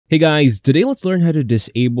Hey guys, today let's learn how to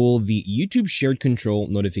disable the YouTube shared control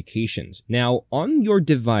notifications. Now, on your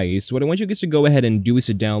device, what I want you guys to go ahead and do is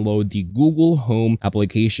to download the Google Home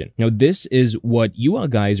application. Now, this is what you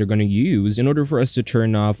guys are going to use in order for us to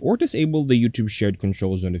turn off or disable the YouTube shared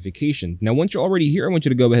controls notification. Now, once you're already here, I want you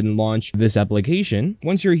to go ahead and launch this application.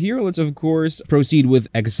 Once you're here, let's of course proceed with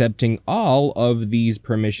accepting all of these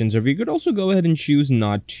permissions, or you could also go ahead and choose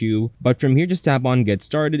not to. But from here, just tap on Get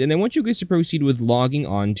Started, and I want you guys to proceed with logging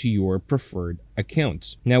on to your preferred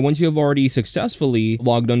accounts. Now, once you have already successfully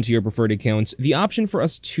logged onto your preferred accounts, the option for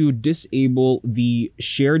us to disable the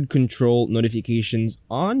shared control notifications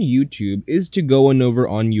on YouTube is to go on over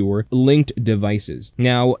on your linked devices.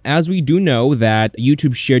 Now, as we do know that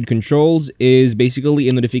YouTube shared controls is basically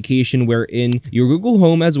a notification wherein your Google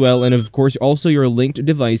Home as well, and of course also your linked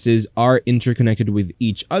devices are interconnected with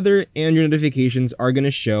each other, and your notifications are going to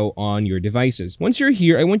show on your devices. Once you're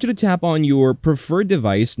here, I want you to tap on your preferred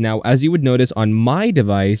device. Now, as you would notice on my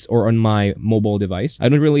device or on my mobile device, I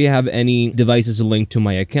don't really have any devices linked to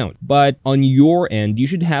my account. But on your end, you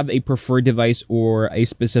should have a preferred device or a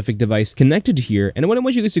specific device connected here. And what I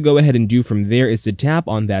want you guys to go ahead and do from there is to tap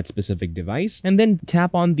on that specific device and then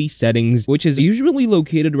tap on the settings, which is usually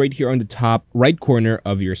located right here on the top right corner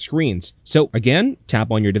of your screens. So again, tap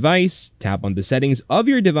on your device, tap on the settings of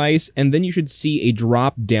your device, and then you should see a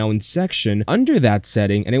drop down section under that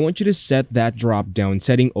setting. And I want you to set that drop down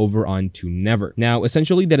setting over onto never. Now,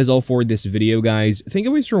 essentially, that is all for this video, guys. Thank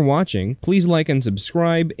you guys for watching. Please like and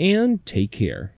subscribe, and take care.